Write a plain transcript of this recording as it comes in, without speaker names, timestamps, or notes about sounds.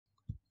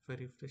If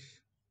I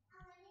refresh,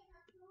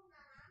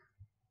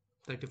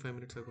 35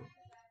 minutes ago.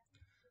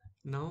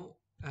 Now,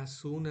 as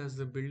soon as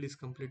the build is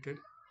completed,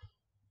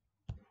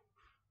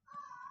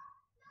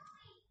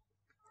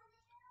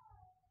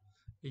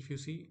 if you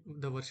see,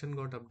 the version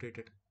got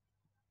updated.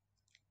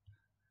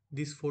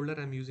 This folder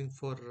I'm using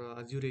for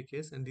Azure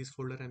AKS, and this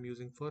folder I'm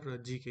using for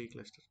GKE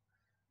cluster.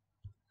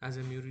 As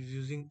I'm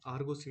using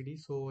ArgoCD,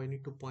 so I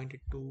need to point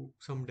it to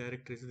some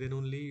directories, then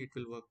only it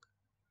will work.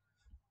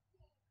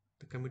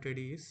 The commit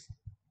ID is,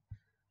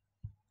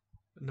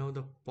 now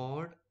the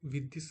pod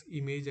with this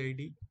image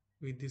ID,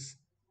 with this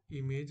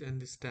image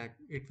and this tag,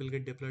 it will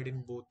get deployed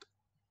in both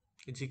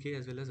GKE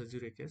as well as Azure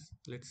AKS.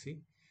 Let's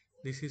see.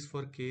 This is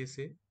for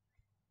KSA,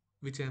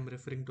 which I am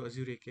referring to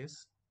Azure AKS,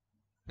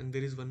 and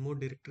there is one more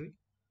directory,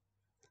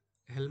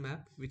 Helm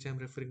app, which I am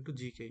referring to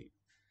GKE.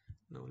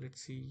 Now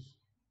let's see.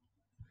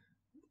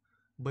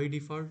 By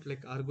default,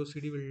 like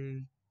ArgoCD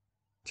will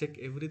check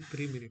every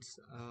 3 minutes.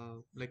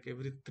 Like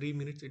every 3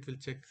 minutes, it will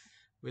check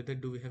whether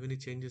do we have any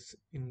changes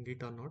in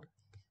Git or not.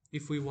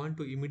 If we want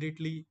to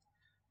immediately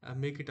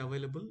make it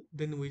available,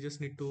 then we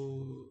just need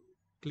to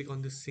click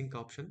on this sync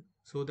option,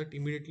 so that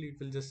immediately it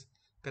will just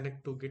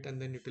connect to Git and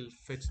then it will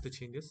fetch the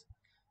changes.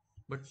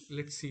 But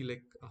let's see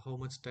like how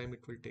much time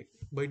it will take.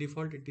 By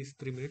default it is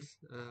 3 minutes.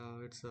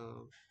 It's a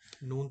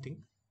known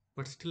thing,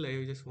 but still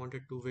I just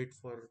wanted to wait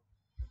for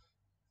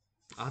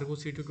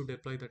ArgoCD to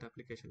deploy that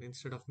application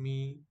instead of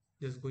me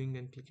just going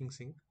and clicking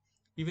sync.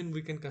 Even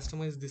we can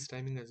customize this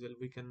timing as well.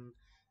 We can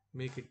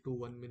make it to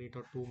 1 minute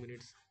or 2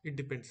 minutes. It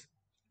depends.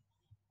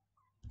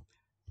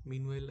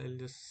 Meanwhile, I'll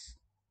just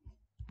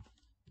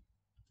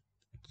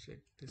check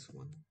this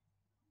one.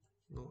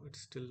 No,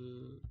 it's still,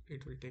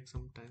 it will take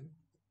some time.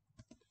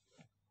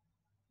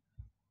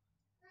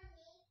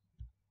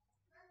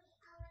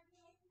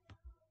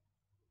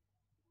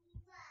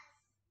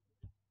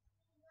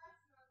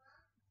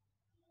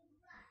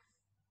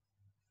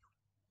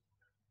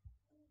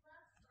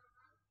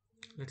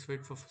 Let's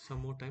wait for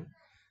some more time.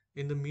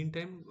 In the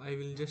meantime, I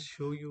will just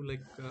show you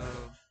like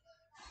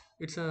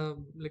it's a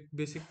like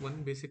basic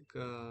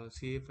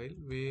CA file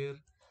where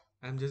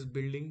I'm just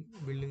building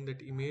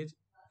that image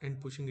and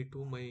pushing it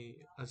to my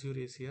Azure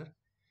ACR,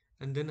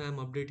 and then I'm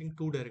updating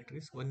two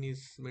directories. One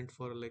is meant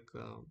for like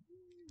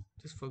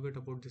just forget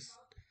about this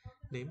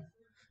name.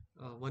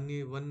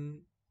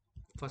 One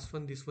first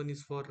one, this one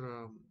is for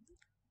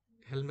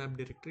Helm app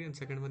directory, and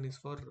second one is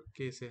for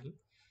KSL.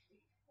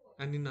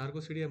 And in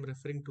ArgoCD, I'm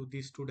referring to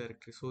these two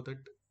directories so that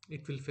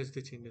it will fetch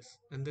the changes,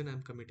 and then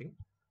I'm committing.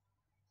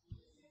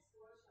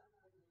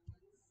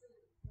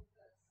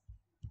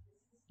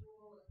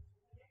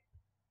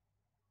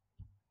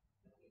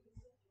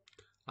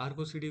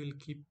 ArgoCD will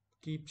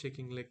keep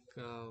checking like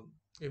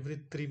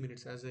every 3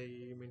 minutes, as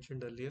I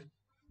mentioned earlier.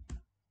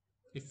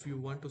 If you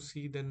want to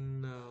see,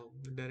 then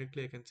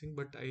directly I can sing,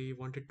 but I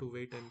wanted to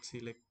wait and see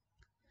like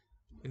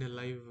in a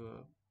live.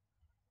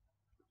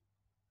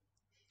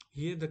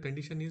 Here the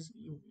condition is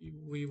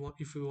we want,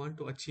 if we want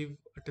to achieve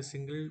at a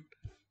single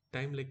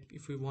time, like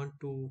if we want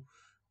to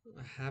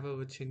have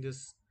our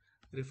changes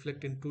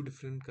reflect in two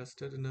different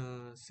cluster in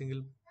a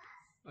single,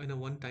 in a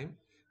one time,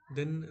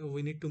 then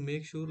we need to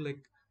make sure like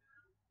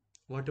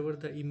whatever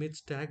the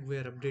image tag we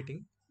are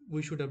updating,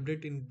 we should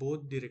update in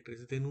both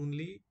directories, then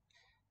only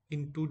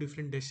in two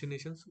different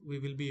destinations we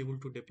will be able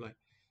to deploy.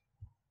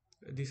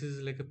 This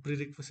is like a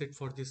prerequisite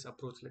for this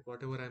approach, like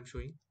whatever I'm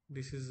showing,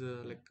 this is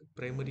like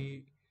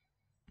primary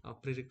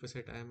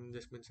prerequisite I am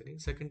just mentioning.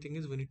 Second thing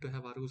is we need to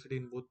have ArgoCD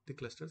in both the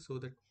clusters so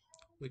that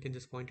we can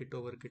just point it to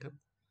our GitHub.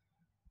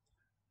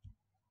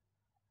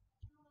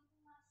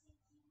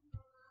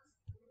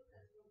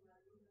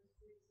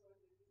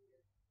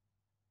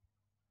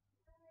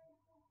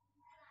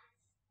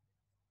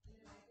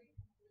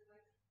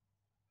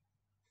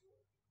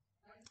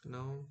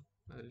 Now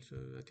I'll show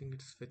you, I think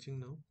it's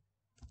fetching now.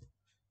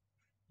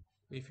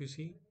 If you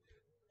see,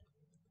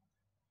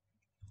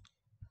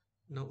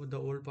 now the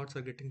old parts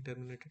are getting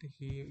terminated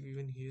here,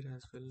 even here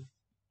as well.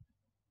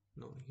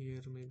 No,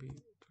 here maybe it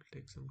will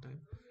take some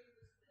time.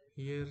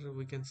 Here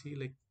we can see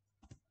like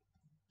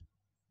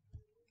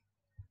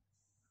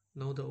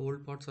now the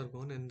old parts are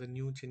gone and the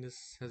new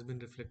changes has been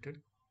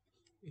reflected.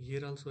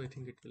 Here also I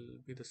think it will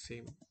be the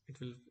same.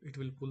 It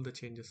will pull the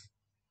changes.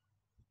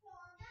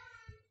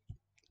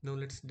 Now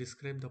let's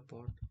describe the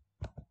pod.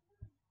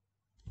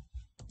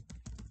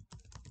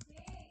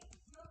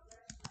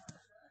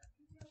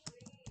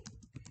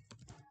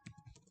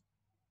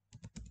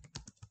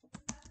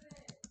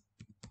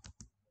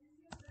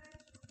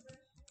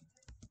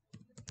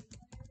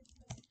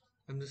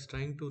 I'm just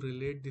trying to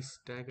relate this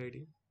tag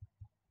ID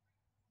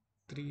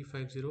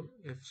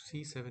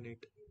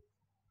 350FC78.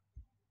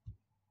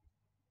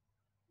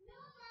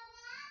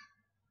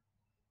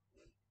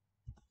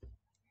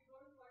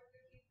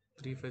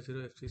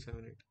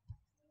 350FC78.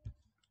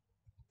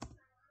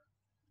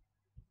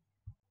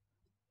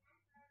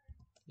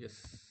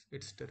 Yes,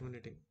 it's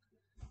terminating.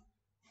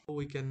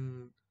 We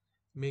can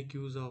make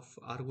use of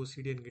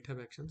ArgoCD and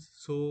GitHub Actions.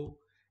 So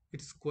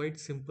it's quite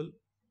simple.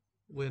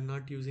 we're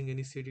not using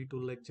any CD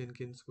tool like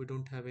Jenkins. We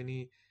don't have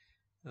any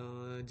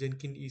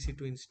Jenkins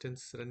EC2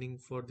 instance running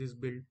for this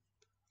build.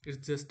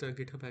 It's just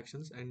GitHub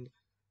Actions and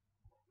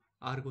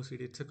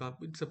ArgoCD.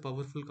 It's a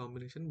powerful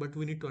combination, but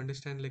we need to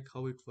understand like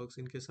how it works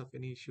in case of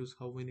any issues,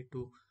 how we need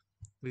to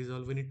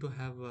resolve. We need to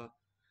have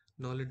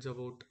knowledge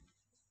about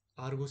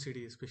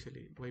ArgoCD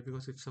especially. Why?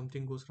 Because if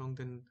something goes wrong,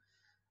 then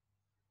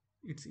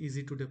it's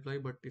easy to deploy,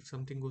 but if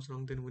something goes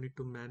wrong, then we need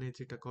to manage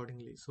it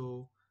accordingly.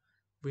 So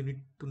we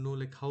need to know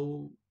like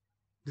how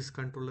this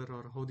controller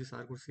or how this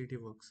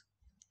ArgoCD works.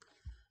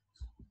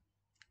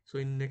 So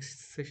in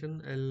next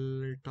session,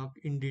 I'll talk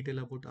in detail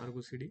about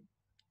ArgoCD.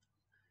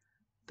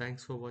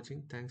 Thanks for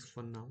watching. Thanks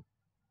for now.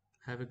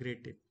 Have a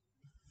great day.